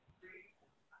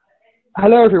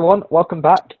Hello, everyone. Welcome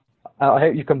back. I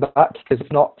hope you come back because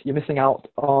if not, you're missing out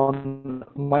on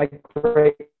my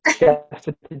great guest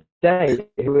for today,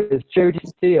 who is Jodie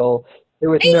Steele,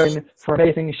 who is known for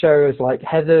amazing shows like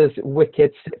Heather's,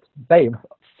 Wicked, Fame.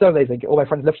 So amazing. All my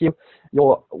friends love you.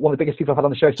 You're one of the biggest people I've had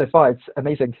on the show so far. It's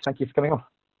amazing. Thank you for coming on.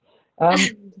 Um,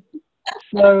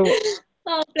 so,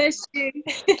 Oh, bless you.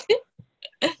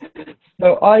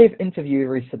 so I've interviewed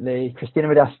recently Christina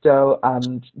Modesto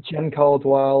and Jen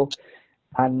Caldwell.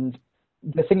 And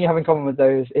the thing you have in common with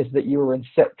those is that you were in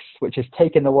Six, which has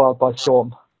taken the world by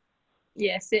storm.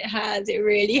 Yes, it has. It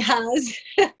really has.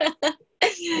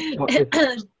 TikTok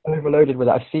is overloaded with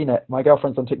it. I've seen it. My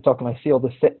girlfriend's on TikTok and I see all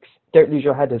the Six. Don't Lose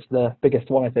Your Head is the biggest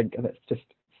one, I think, and it's just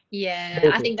Yeah, I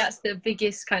amazing. think that's the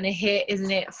biggest kind of hit,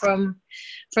 isn't it, from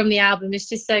the album. It's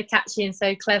just so catchy and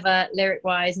so clever lyric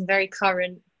wise and very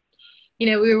current.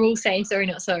 We were all saying sorry,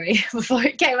 not sorry before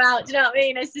it came out. Do you know what I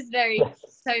mean? It's just very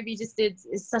Yes, Toby just did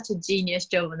is such a genius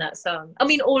job on that song. I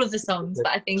mean, all of the songs,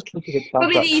 but I think such a good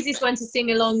probably the soundtrack. easiest one to sing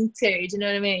along to. Do you know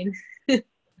what I mean?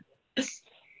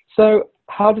 So,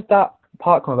 how did that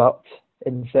part come about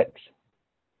in Six?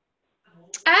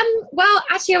 Well,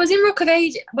 actually, I was in Rock of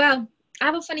Ages. Well, I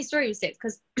have a funny story with Six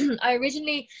because I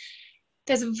originally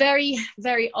there's a very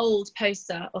very old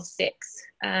poster of Six.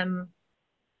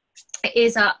 It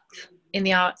is up in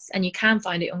the arts, and you can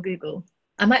find it on Google.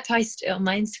 I might post it on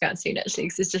my Instagram soon, actually,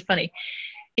 because it's just funny.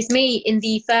 It's me in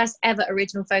the first ever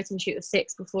original photo shoot of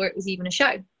Six before it was even a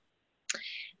show.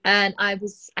 And I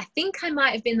think I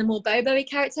might have been the more Bobo-y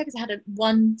character because I had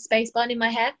one space bun in my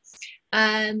hair.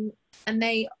 And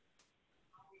they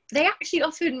actually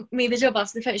offered me the job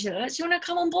after the photo shoot. Like, do you want to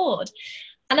come on board?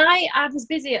 And I was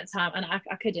busy at the time and I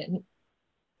couldn't.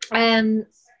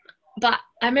 But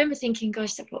I remember thinking,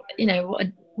 gosh, what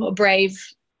a brave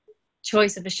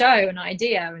choice of a show and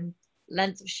idea and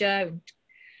length of show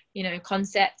and,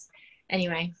 concepts.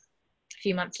 Anyway, a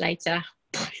few months later,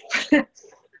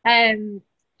 and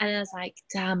I was like,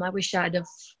 damn, I wish I'd have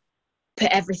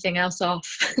put everything else off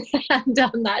and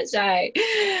done that show.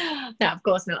 No, of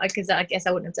course not, because I guess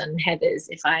I wouldn't have done Heathers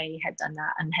if I had done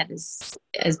that. And Heathers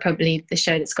is probably the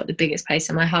show that's got the biggest place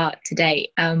in my heart to date.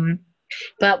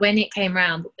 But when it came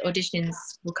round, auditions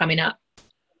were coming up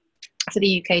for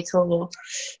the UK tour.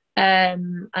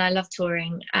 And I love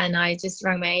touring. And I just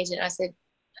rang my agent. I said,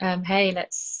 hey,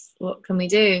 what can we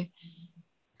do?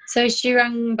 So she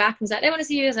rang back and was like, they want to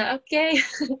see you. I was like, okay.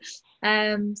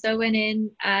 So I went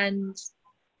in and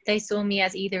they saw me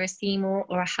as either a Seymour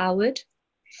or a Howard.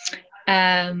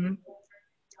 But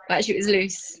actually it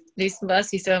was Luce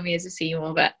first who saw me as a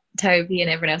Seymour, but Toby and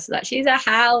everyone else was like, she's a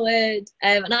Howard.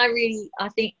 And I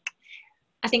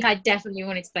think I definitely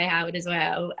wanted to play Howard as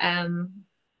well. And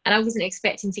I wasn't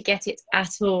expecting to get it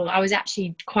at all. I was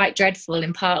actually quite dreadful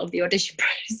in part of the audition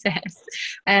process.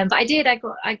 But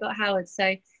I got Howard.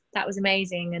 So that was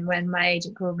amazing. And when my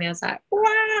agent called me, I was like, wow,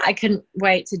 I couldn't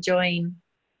wait to join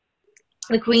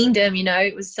the Queendom.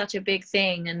 It was such a big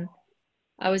thing. And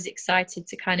I was excited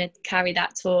to kind of carry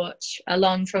that torch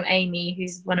along from Amy,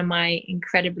 who's one of my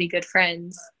incredibly good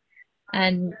friends.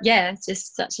 And yeah,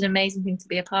 just such an amazing thing to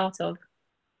be a part of.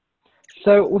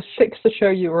 So, was Six the show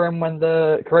you were in when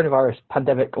the coronavirus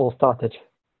pandemic all started?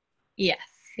 Yes,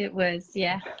 it was.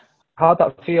 Yeah. How'd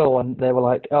that feel when they were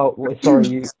like, "Oh, sorry,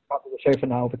 you can't do the show for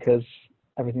now because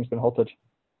everything's been halted"?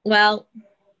 Well,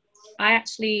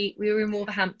 we were in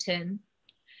Wolverhampton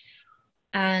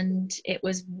and it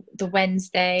was the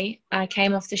Wednesday. I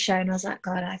came off the show and I was like,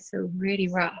 God, I feel really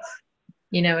rough.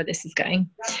 You know where this is going.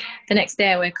 The next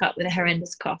day I woke up with a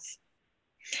horrendous cough.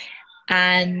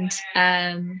 And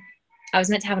I was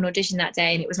meant to have an audition that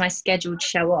day and it was my scheduled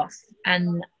show off.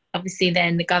 And obviously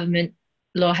then the government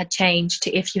law had changed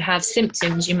to if you have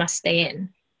symptoms, you must stay in.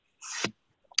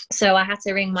 So I had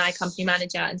to ring my company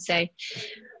manager and say,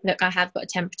 look, I have got a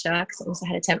temperature because I also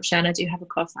had a temperature and I do have a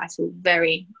cough. I feel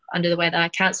very under the weather. I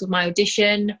cancelled my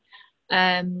audition.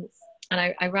 And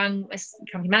I rang a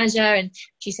company manager and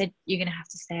she said, you're going to have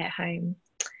to stay at home.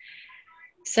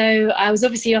 So I was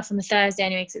obviously off on the Thursday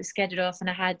anyway because it was scheduled off, and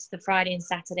I had the Friday and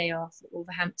Saturday off at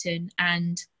Wolverhampton,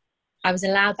 and I was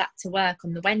allowed back to work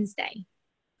on the Wednesday.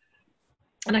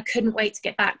 And I couldn't wait to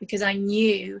get back because I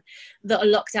knew that a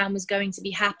lockdown was going to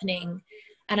be happening.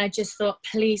 And I just thought,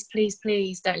 please, please,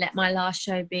 please don't let my last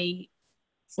show be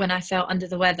when I felt under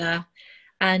the weather.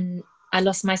 And I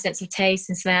lost my sense of taste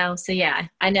and smell. So yeah,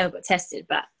 I know I got tested,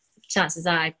 but chances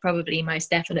are I probably most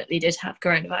definitely did have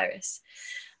coronavirus.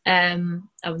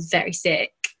 I was very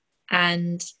sick,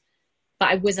 but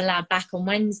I was allowed back on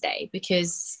Wednesday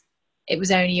because it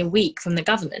was only a week from the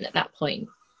government at that point.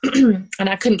 And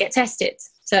I couldn't get tested.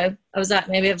 So I was like,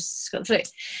 maybe I've just got the flu.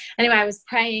 Anyway, I was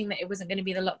praying that it wasn't going to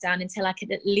be the lockdown until I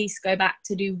could at least go back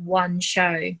to do one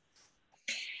show.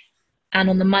 And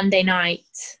on the Monday night,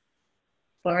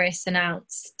 Boris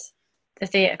announced the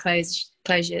theatre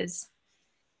closures.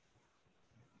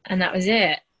 And that was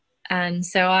it. And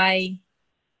so I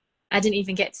didn't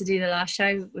even get to do the last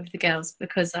show with the girls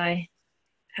because I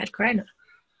had corona.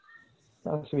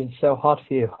 That must have been so hard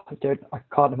for you. I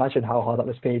can't imagine how hard that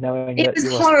must be, knowing it that was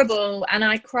you were... horrible, and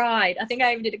I cried. I think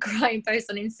I even did a crying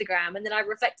post on Instagram, and then I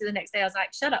reflected the next day. I was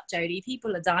like, shut up, Jodie,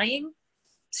 people are dying.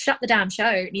 Shut the damn show.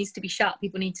 It needs to be shut.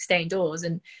 People need to stay indoors,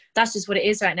 and that's just what it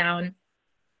is right now. And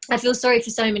I feel sorry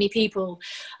for so many people,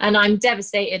 and I'm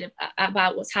devastated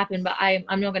about what's happened, but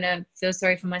I'm not going to feel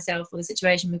sorry for myself or the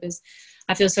situation, because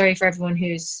I feel sorry for everyone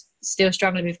who's still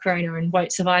struggling with corona and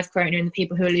won't survive corona, and the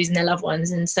people who are losing their loved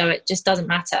ones. And so it just doesn't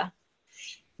matter.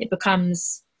 It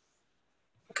becomes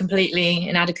completely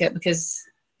inadequate because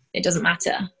it doesn't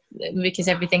matter, because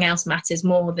everything else matters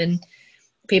more than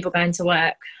people going to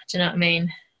work. Do you know what I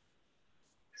mean?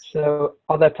 So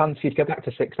are there plans for you to go back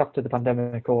to Six after the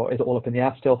pandemic, or is it all up in the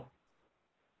air still?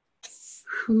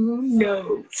 Who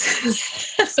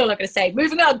knows? That's all I'm going to say.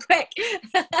 Moving on, quick.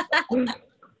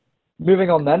 Moving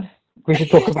on then, we should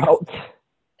talk about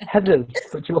Heathers,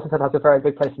 which you also said has a very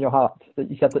big place in your heart. That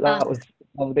you said that was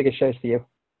one of the biggest shows for you.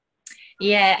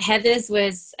 Yeah, Heathers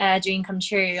was a dream come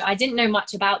true. I didn't know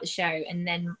much about the show, and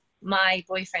then my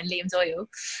boyfriend, Liam Doyle,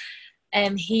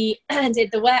 he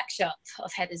did the workshop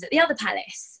of Heathers at the other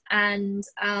palace, and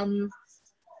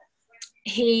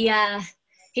he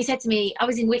said to me, I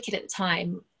was in Wicked at the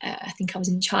time. I think I was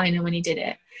in China when he did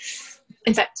it.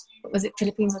 In fact, was it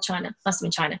Philippines or China? Must have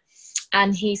been China.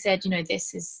 And he said, you know,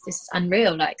 this is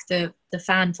unreal. Like the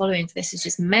fan following for this is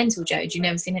just mental, Joe. You've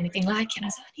never seen anything like it. And I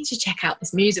said, I need to check out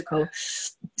this musical.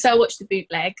 So I watched the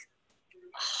bootleg.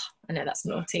 Oh, I know that's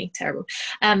naughty, terrible.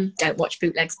 Don't watch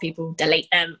bootlegs, people. Delete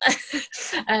them.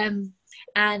 And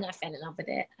I fell in love with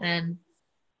it. And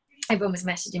everyone was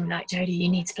messaging me like, Jodie, you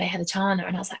need to play Heather Charner.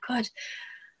 And I was like, God,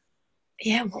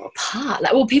 yeah, what a part.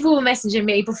 Like, well, people were messaging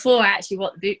me before I actually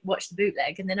watched the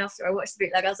bootleg, and then after I watched the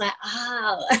bootleg, I was like,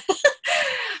 oh.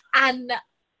 And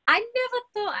I never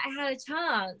thought I had a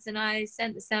chance, and I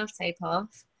sent the self-tape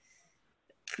off,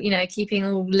 you know, keeping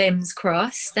all limbs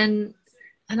crossed, and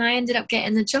I ended up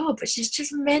getting the job, which is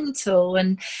just mental.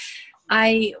 And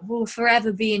I will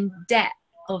forever be in debt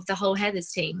of the whole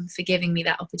Heathers team for giving me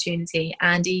that opportunity.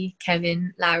 Andy,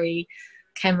 Kevin, Larry,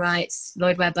 Ken Wright,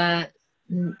 Lloyd Webber,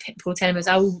 Paul Telemans.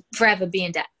 I will forever be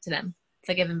in debt to them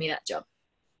for giving me that job,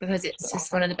 because it's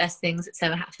just one of the best things that's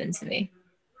ever happened to me.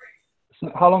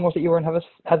 So how long was it you were in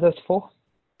Heathers for?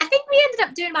 I think we ended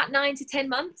up doing about 9 to 10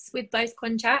 months with both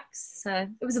contracts. So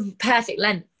it was a perfect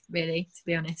length, really, to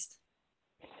be honest.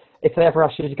 If they ever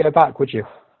asked you to go back, would you?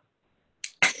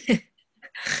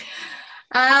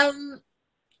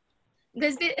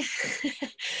 There's been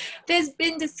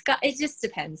it just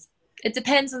depends. It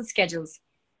depends on schedules.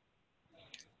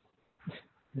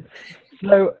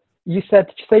 So you said,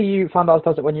 did you say you found out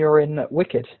about it when you were in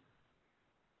Wicked?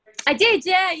 I did,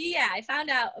 yeah. I found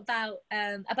out about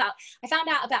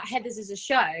Heathers as a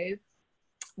show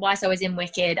whilst I was in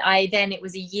Wicked. It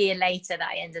was a year later that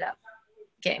I ended up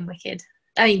getting Wicked.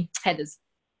 I mean, Heathers. Does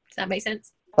that make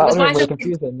sense? That would have been really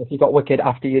confusing if you got Wicked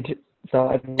after you'd...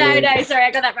 No, sorry,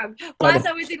 I got that wrong. Whilst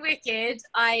I was in Wicked,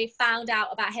 I found out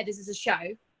about Heathers as a show,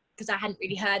 because I hadn't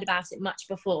really heard about it much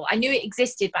before. I knew it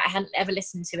existed, but I hadn't ever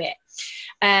listened to it.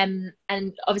 And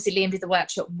obviously Liam did the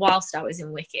workshop whilst I was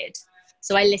in Wicked.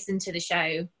 So I listened to the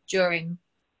show during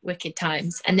Wicked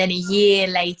times. And then a year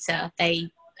later,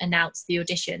 they announced the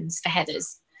auditions for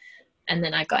Heathers. And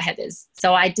then I got Heathers.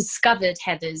 So I discovered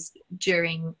Heathers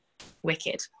during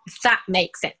Wicked, if that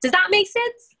makes sense. Does that make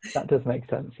sense? That does make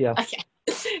sense, yeah. Okay.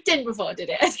 Didn't before,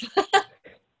 did it?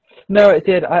 No, it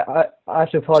did. I have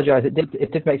to apologise. It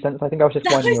did make sense. I think I was just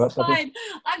winding you up. That's fine.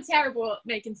 I'm terrible at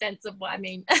making sense of what I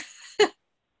mean.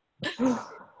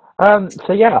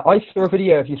 So yeah, I saw a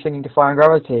video of you singing Defying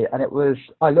Gravity, and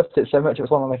I loved it so much. It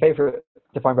was one of my favourite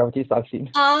Defying Gravities that I've seen.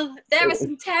 Oh, there are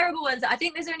some terrible ones. I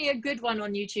think there's only a good one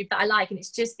on YouTube that I like, and it's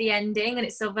just the ending, and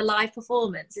it's sort of a live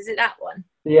performance. Is it that one?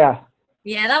 Yeah.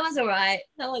 Yeah, that one's all right.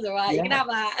 Yeah. You can have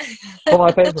that. One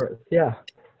of my favourites, yeah.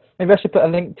 Maybe I should put a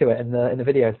link to it in the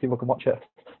video so people can watch it.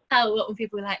 Oh, what when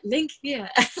people are like, link here?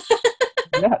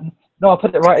 Yeah. No, I'll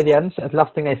put it right at the end. So it's the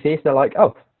last thing they see. So they're like,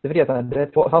 oh, the video's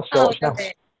ended. What else should I watch now?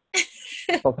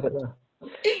 I'll put it there.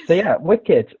 So yeah,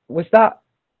 Wicked. Was that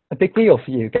a big deal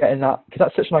for you getting that? Because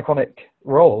that's such an iconic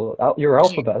role. You're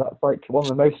Elphaba. That's like one of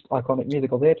the most iconic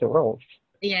musical theatre roles.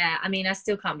 Yeah, I mean, I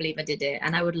still can't believe I did it,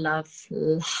 and I would love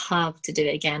to do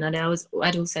it again. And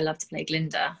I'd also love to play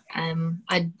Glinda.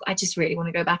 I just really want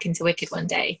to go back into Wicked one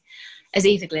day, as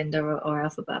either Glinda or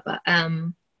Elphaba. But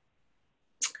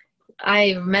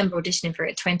I remember auditioning for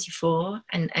it at 24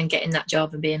 and getting that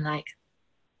job and being like,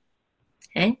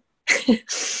 eh?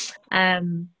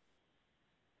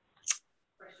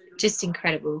 Just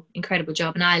incredible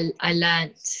job. And I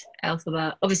learnt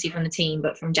Elphaba obviously from the team,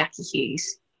 but from Jackie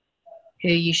Hughes, who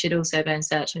you should also go and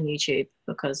search on YouTube,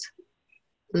 because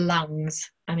lungs,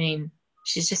 I mean,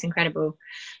 she's just incredible.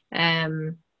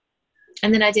 And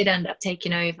then I did end up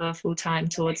taking over full time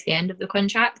towards the end of the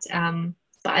contract.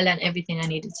 But I learned everything I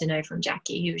needed to know from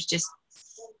Jackie, who was just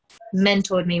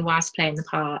mentored me whilst playing the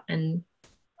part. And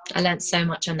I learned so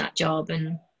much on that job,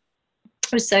 and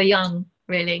I was so young,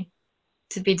 really,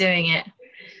 to be doing it.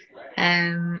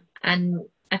 And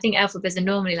I think Elphabas are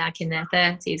normally like in their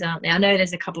 30s, aren't they? I know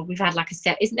there's a couple, we've had like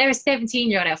isn't there a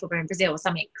 17-year-old Elphaba in Brazil or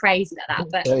something crazy like that?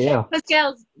 But Yeah. most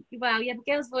girls, well, yeah, the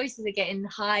girls' voices are getting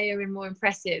higher and more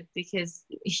impressive because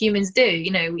humans do,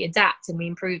 you know, we adapt and we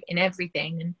improve in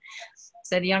everything. And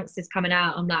so the youngsters coming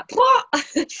out, I'm like, what?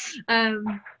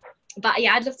 But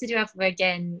yeah, I'd love to do Elphaba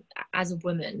again as a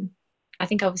woman. I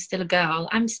think I was still a girl.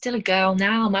 I'm still a girl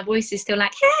now. My voice is still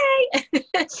like, hey.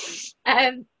 So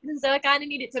I kind of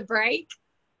need it to break.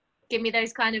 Give me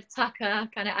those kind of Tucker,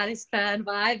 kind of Alice Fern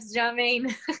vibes. Do you know what I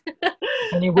mean?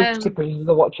 Any Wicked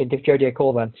people are watching, give Jodie a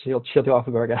call then. She'll do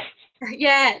Elphaba again.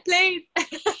 Yeah, please.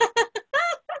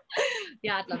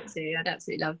 Yeah, I'd love to. I'd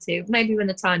absolutely love to. Maybe when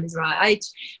the time is right.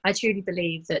 I truly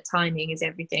believe that timing is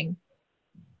everything,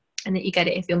 and that you get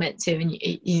it if you're meant to, and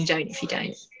you don't if you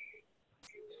don't.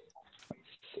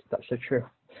 That's so true.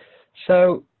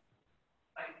 So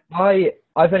I've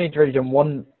only really done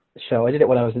one show. I did it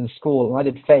when I was in school, and I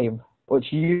did Fame,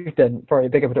 which you've done probably a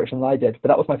bigger production than I did, but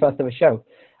that was my first ever show.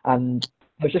 And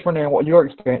I was just wondering what your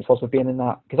experience was with being in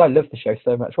that, because I love the show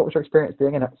so much. What was your experience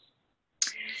being in it?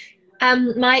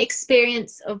 My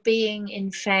experience of being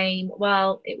in Fame,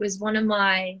 well, it was one of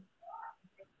my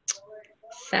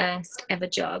first ever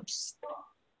jobs.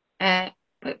 It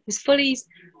was Follies,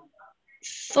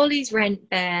 Rent,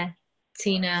 Bear,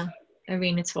 Tina,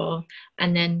 Arena Tour,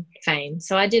 and then Fame.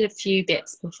 So I did a few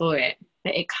bits before it,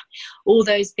 but all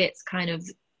those bits kind of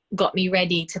got me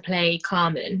ready to play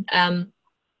Carmen.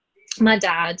 My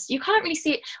dad, you can't really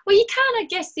see it. Well, you can, I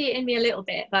guess, see it in me a little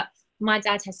bit, but my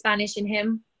dad has Spanish in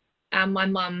him, and my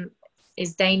mum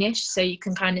is Danish, so you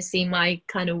can kind of see my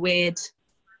kind of weird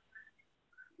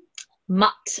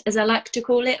mutt, as I like to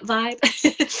call it, vibe.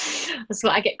 That's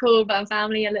what I get called by my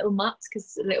family, a little mutt,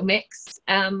 because a little mix.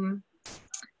 So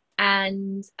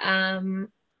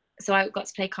I got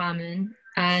to play Carmen,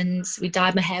 and we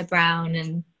dyed my hair brown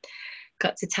and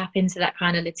got to tap into that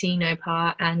kind of Latino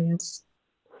part. And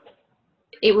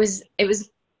it was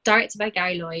directed by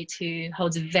Gary Lloyd, who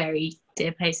holds a very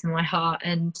dear place in my heart,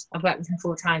 and I've worked with him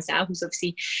 4 times now, who's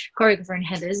obviously choreographer in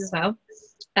Heathers as well.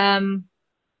 And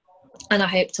I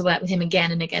hope to work with him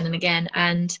again and again and again.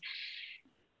 And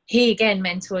he again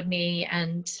mentored me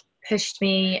and pushed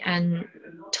me and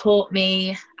taught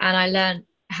me, and I learned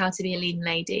how to be a leading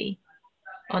lady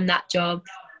on that job.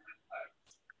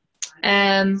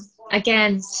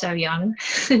 Again, so young.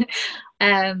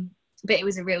 But it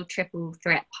was a real triple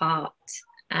threat part,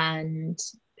 and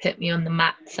put me on the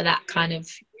map for that kind of,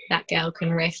 that girl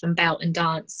can riff and belt and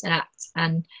dance and act.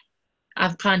 And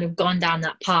I've kind of gone down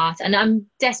that path, and I'm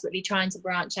desperately trying to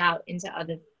branch out into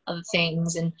other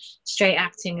things, and straight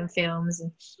acting and films,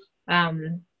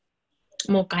 and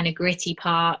more kind of gritty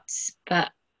parts.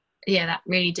 But yeah, that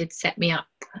really did set me up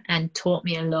and taught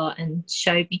me a lot and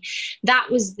showed me. That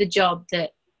was the job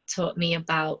that taught me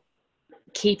about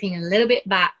keeping a little bit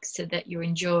back so that your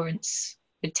endurance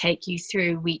would take you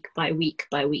through week by week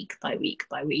by week by week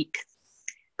by week,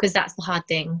 because that's the hard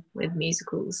thing with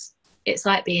musicals. It's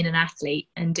like being an athlete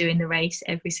and doing the race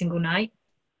every single night.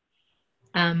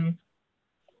 So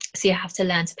you have to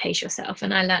learn to pace yourself,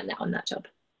 and I learned that on that job.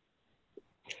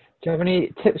 Do you have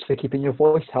any tips for keeping your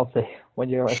voice healthy when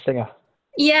you're a singer?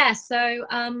 Yeah, so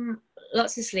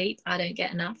lots of sleep. I don't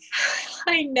get enough.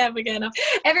 I never get enough.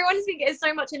 Everyone's been getting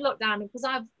so much in lockdown because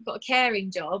I've got a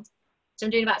caring job, so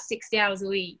I'm doing about 60 hours a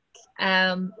week.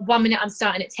 1 minute I'm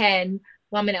starting at 10,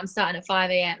 1 minute I'm starting at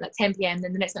 5 a.m, like 10 p.m,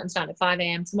 then the next minute I'm starting at 5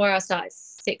 a.m. Tomorrow I'll start at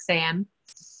 6 a.m.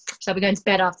 So I'll be going to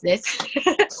bed after this.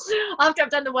 After I've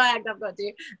done the work I've got to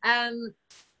do.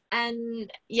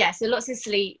 And yeah, so lots of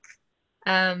sleep.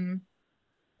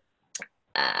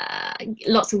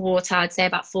 Lots of water. I'd say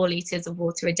about 4 liters of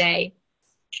water a day.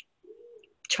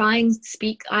 try and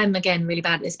speak. I'm again really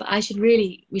bad at this, but we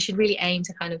should really aim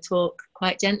to kind of talk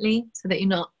quite gently so that you're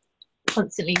not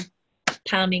constantly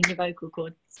pounding your vocal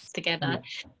cords together.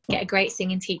 Get a great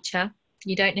singing teacher.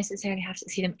 You don't necessarily have to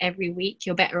see them every week.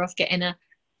 You're better off getting a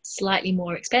slightly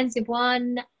more expensive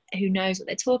one who knows what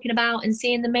they're talking about and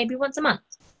seeing them maybe once a month.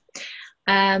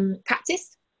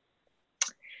 Practice.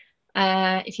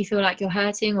 If you feel like you're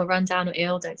hurting or run down or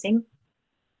ill, don't sing.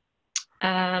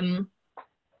 And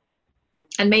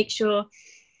make sure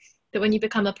that when you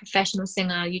become a professional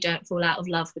singer, you don't fall out of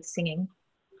love with singing.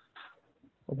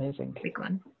 Amazing. Big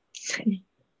one.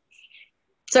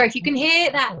 Sorry if you can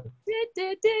hear that.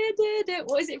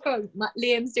 What is it from?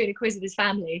 Liam's doing a quiz with his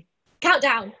family.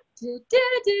 Countdown. Can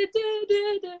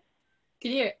you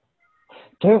hear it?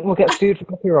 We'll get sued for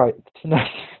copyright. No,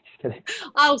 just kidding.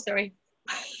 Oh, sorry.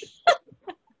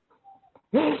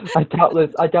 I doubt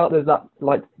there's that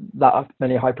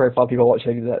many high profile people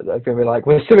watching that are going to be like,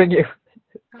 we're suing you.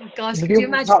 Oh gosh, If could you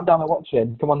imagine? Countdown are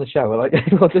watching, come on the show. Like,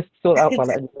 we'll just sort it out by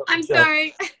letting you. I'm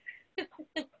sorry.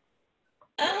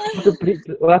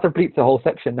 We'll have to bleep the whole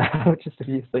section now, just if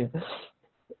you sing.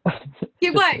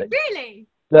 You won't, really?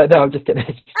 No, I'm just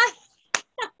kidding.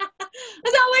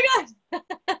 Oh my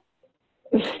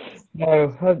god! No,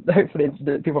 hopefully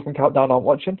the people from Countdown aren't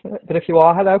watching. But if you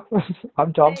are, hello,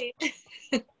 I'm John. Hey.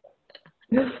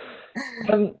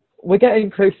 We're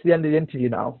getting close to the end of the interview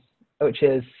now, which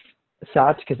is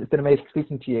sad because it's been amazing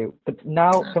speaking to you. But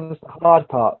now comes the hard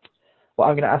part. Well,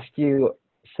 I'm going to ask you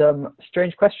some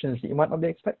strange questions that you might not be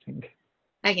expecting.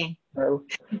 Okay. So,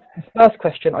 the first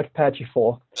question I prepared you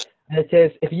for, and it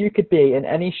is, if you could be in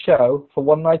any show for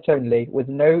one night only with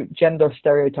no gender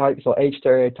stereotypes or age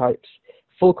stereotypes,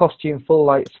 full costume, full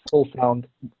lights, full sound,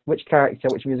 which character,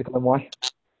 which musical, and why?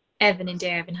 Evan and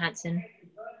Dear Evan Hansen.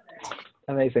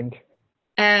 Amazing.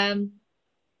 I'm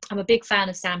a big fan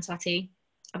of Sam Tutty.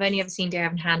 I've only ever seen Dear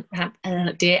Evan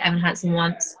Hansen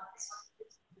once,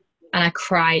 and I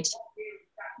cried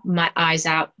my eyes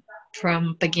out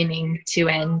from beginning to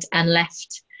end and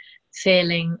left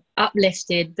feeling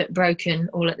uplifted but broken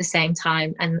all at the same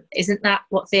time. And isn't that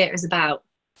what theatre is about?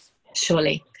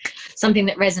 Surely. Something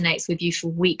that resonates with you for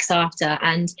weeks after.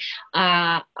 And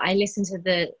I listened to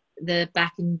the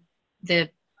back in the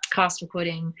cast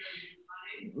recording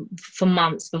for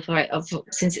months before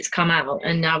since it's come out,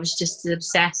 and I was just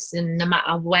obsessed. And no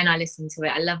matter when I listen to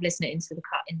it, I love listening in the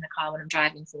car when I'm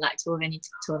driving from like tour venue to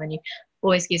tour venue.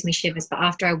 Always gives me shivers. But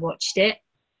after I watched it,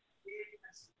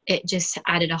 it just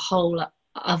added a whole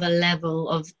other level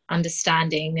of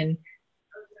understanding and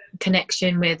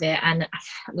connection with it. And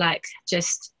like,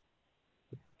 just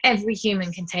every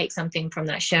human can take something from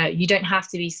that show. You don't have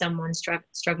to be someone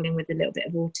struggling with a little bit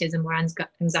of autism or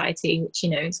anxiety, which, you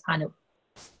know, is kind of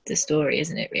the story,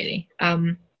 isn't it, really?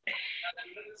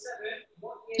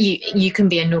 You can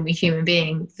be a normal human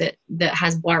being that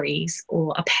has worries,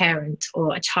 or a parent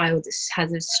or a child that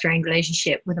has a strained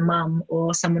relationship with a mum,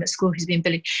 or someone at school who's been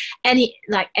bullied.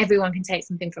 Everyone can take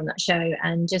something from that show.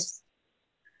 And just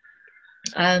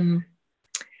the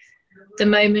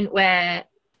moment where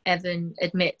Evan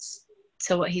admits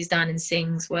to what he's done and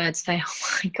sings words, say,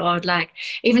 oh my god, like,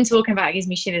 even talking about it gives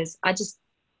me shivers.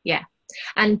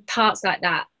 And parts like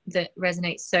that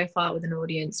resonates so far with an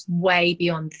audience, way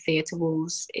beyond the theatre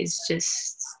walls, is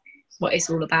just what it's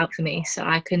all about for me. So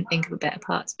I couldn't think of a better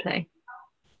part to play.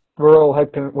 We're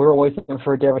always looking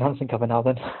for a David Hansen cover now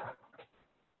then.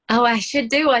 Oh, I should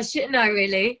do. I shouldn't I,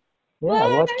 really?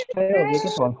 Yeah, What's Tale would be a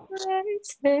good one.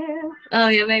 Oh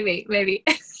yeah, maybe.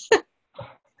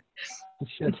 You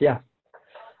should, yeah.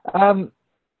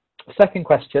 Second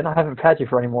question. I haven't prepared you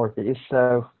for any more of these,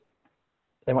 so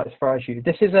they might surprise you.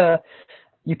 This is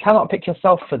you cannot pick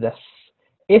yourself for this.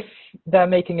 If they're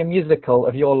making a musical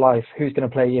of your life, who's going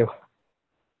to play you?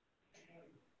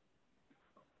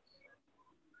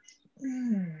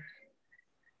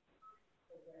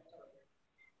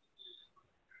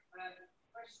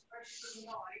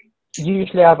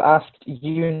 Usually I've asked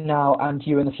you now and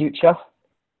you in the future.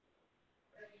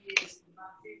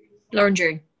 Lauren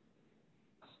Drew.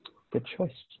 Good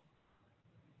choice.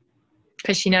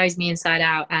 Because she knows me inside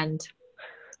out, and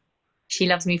she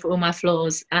loves me for all my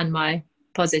flaws and my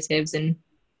positives, and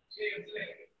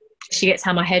she gets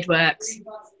how my head works,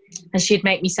 and she'd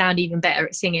make me sound even better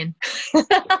at singing.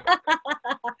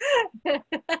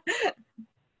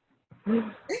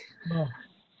 Oh,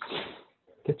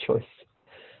 good choice.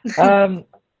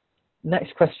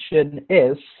 Next question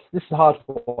is, this is a hard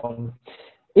one.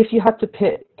 If you had to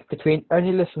pick between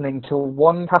only listening to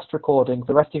one cast recording for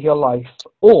the rest of your life,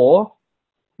 or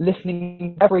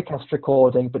listening to every cast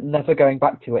recording but never going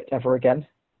back to it ever again,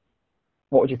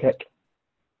 what would you pick?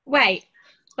 Wait,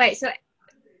 Wait, so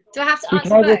do I have to So you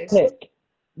can answer either both? pick.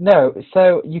 No,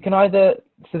 so you can either.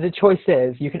 So the choice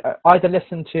is you can either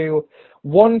listen to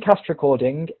one cast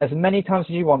recording as many times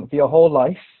as you want for your whole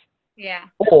life, Yeah.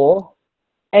 or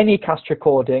any cast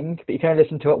recording, but you can only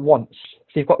listen to it once.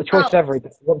 So you've got the choice Oh, of every.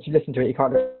 Once you listen to it, you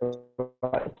can't.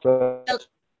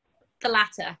 the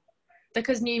latter.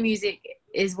 Because new music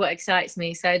is what excites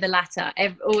me. So the latter,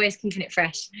 always keeping it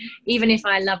fresh. Even if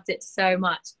I loved it so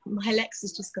much. My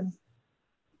Alexa's just gone.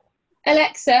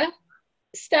 Alexa,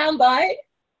 stand by.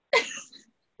 I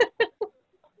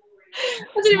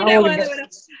don't even know why they went off.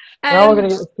 Now we're going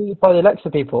to get sued by the Alexa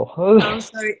people. Oh,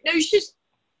 sorry. No, you should.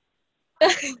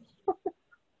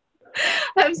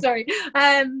 I'm sorry.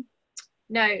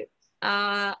 No.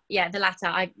 Yeah, the latter.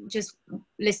 I just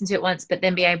listened to it once, but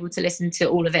then be able to listen to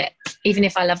all of it. Even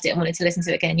if I loved it and wanted to listen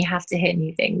to it again, you have to hear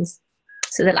new things.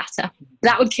 So the latter.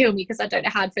 That would kill me because I don't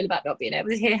know how I'd feel about not being able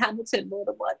to hear Hamilton more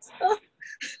than once.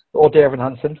 Or Dear Evan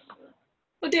Hansen.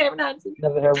 Or Dear Evan Hansen.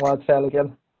 Never hear words fail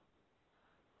again.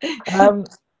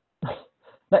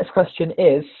 Next question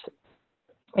is,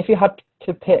 if you had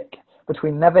to pick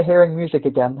between never hearing music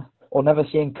again or never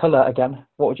seeing colour again,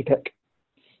 what would you pick?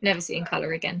 Never seeing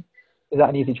colour again. Is that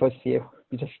an easy choice for you?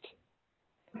 You just...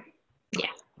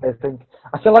 Yeah.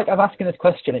 I feel like I'm asking this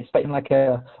question expecting like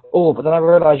but then I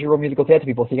realise you're all musical theatre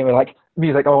people, so you're going to be like,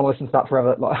 music, I want to listen to that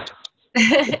forever. Like,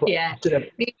 Yeah.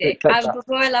 Music.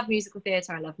 Before I love musical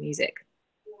theatre, I love music.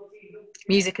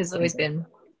 Music has always been,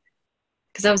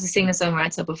 because I was a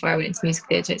singer-songwriter before I went into music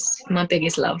theatre. It's my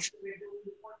biggest love.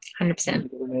 100%.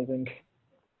 Amazing.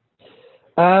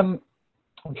 I'm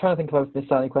trying to think if I've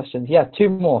missed out any questions. Yeah, two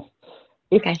more.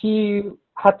 If you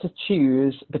had to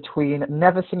choose between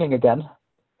never singing again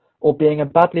or being a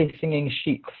badly singing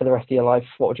sheep for the rest of your life,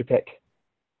 what would you pick?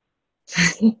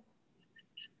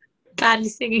 Badly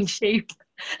singing sheep.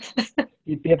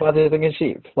 You'd be a badly singing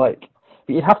sheep, but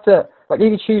you'd have to, if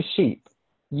you choose sheep,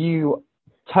 you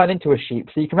turn into a sheep,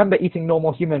 so you can remember eating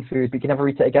normal human food, but you can never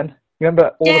eat it again. You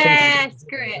remember all the things. Yeah,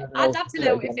 screw it. I'd love to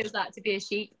know what it feels like to be a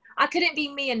sheep. I couldn't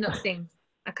be me and not sing.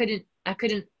 I couldn't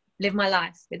live my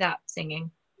life without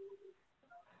singing.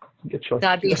 Good choice. So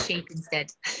I'd be a sheep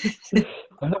instead.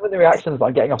 I love the reactions that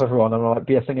I'm getting off everyone, and I'm like,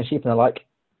 be a singing sheep, and they're like,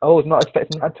 oh, I was not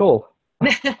expecting that at all.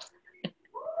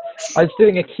 I was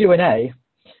doing a Q&A,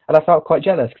 and I felt quite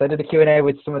jealous because I did a Q&A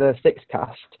with some of the Six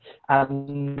cast,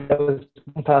 and there was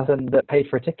one person that paid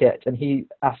for a ticket, and he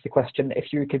asked the question,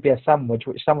 if you could be a sandwich,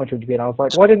 which sandwich would you be? And I was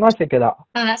like, why didn't I think of that?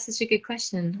 Oh, that's such a good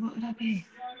question. What would I be?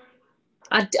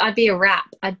 I'd be a wrap.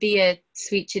 I'd be a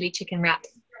sweet chili chicken wrap.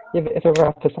 Yeah, but it's a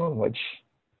wrap a sandwich.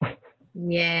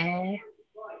 Yeah.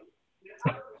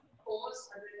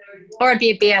 Or I'd be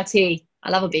a BLT. I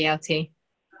love a BLT.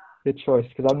 Good choice,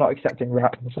 because I'm not accepting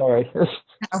wrap. I'm sorry.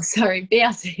 Oh, sorry,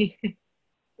 BLT.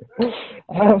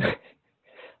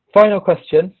 Final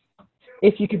question.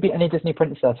 If you could be any Disney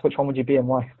princess, which one would you be and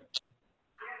why?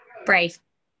 Brave.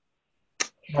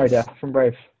 Merida from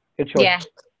Brave. Good choice. Yeah,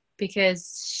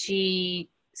 because she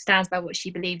stands by what she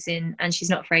believes in and she's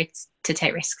not afraid to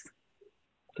take risks.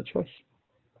 Good choice.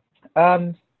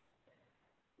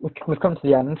 We've come to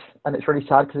the end, and it's really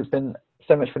sad because it's been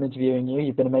so much fun interviewing you.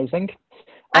 You've been amazing.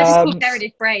 I just called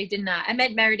Meredith Brave, didn't I? I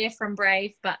meant Meredith from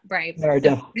Brave, but Brave.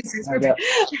 Meredith.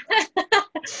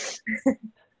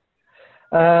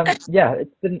 Yeah,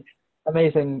 it's been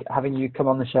amazing having you come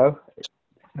on the show. It's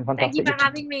been fantastic. Thank you for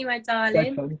having me, my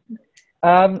darling.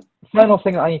 Final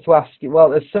thing that I need to ask you, well,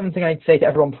 there's something I need to say to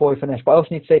everyone before we finish, but I also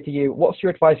need to say to you, what's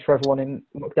your advice for everyone in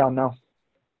lockdown now?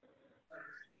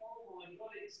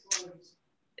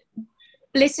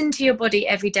 Listen to your body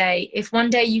every day. If one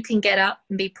day you can get up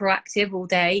and be proactive all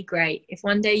day, great. If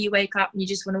one day you wake up and you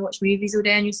just want to watch movies all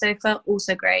day on your sofa,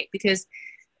 also great. Because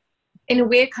in a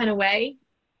weird kind of way,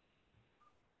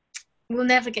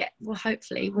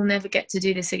 hopefully we'll never get to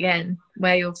do this again,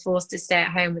 where you're forced to stay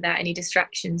at home without any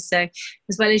distractions. So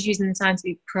as well as using the time to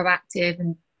be proactive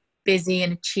and busy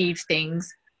and achieve things,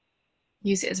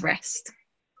 use it as rest.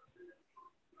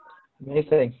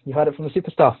 Amazing. You heard it from the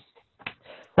superstar.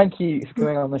 Thank you for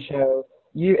coming on the show.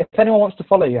 If anyone wants to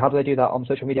follow you, how do they do that on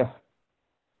social media?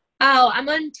 Oh, I'm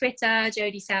on Twitter,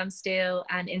 Jodie Samsteel,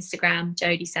 and Instagram,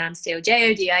 Jodie Samsteel,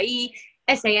 JODIE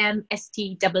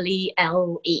SAMSTEELE.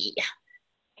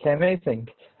 Okay, amazing.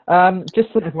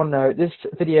 Just to let everyone know, this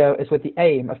video is with the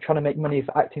aim of trying to make money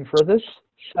for acting for others.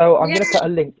 So I'm going to put a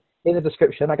link in the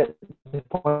description. I get the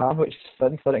point out, which is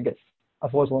fun because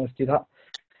I've always wanted to do that.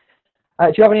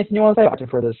 Do you have anything you want to say about acting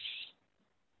for others?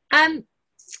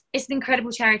 It's an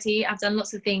incredible charity. I've done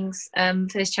lots of things for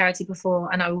this charity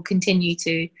before, and I will continue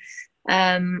to.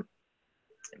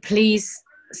 Please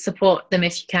support them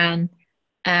if you can.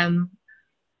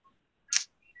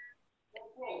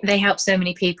 they help so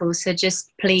many people. So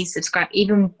just please subscribe.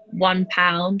 Even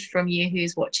 £1 from you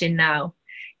who's watching now.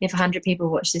 If 100 people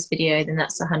watch this video, then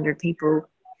that's 100 people.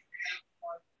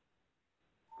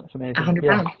 That's amazing. £100.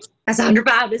 Yeah. That's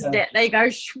 £100, isn't Yeah. it? There you go.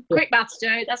 Quick maths,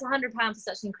 Joe. That's £100 for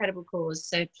such an incredible cause.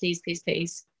 So please, please,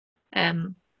 please. Yeah.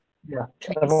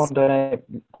 Please. Everyone donate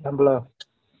down below.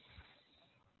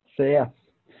 So yeah.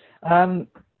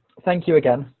 Thank you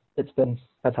again. It's been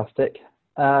fantastic.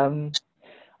 I'll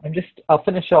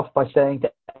finish off by saying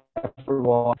to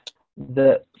everyone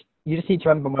that you just need to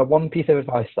remember my one piece of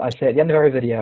advice that I say at the end of every video.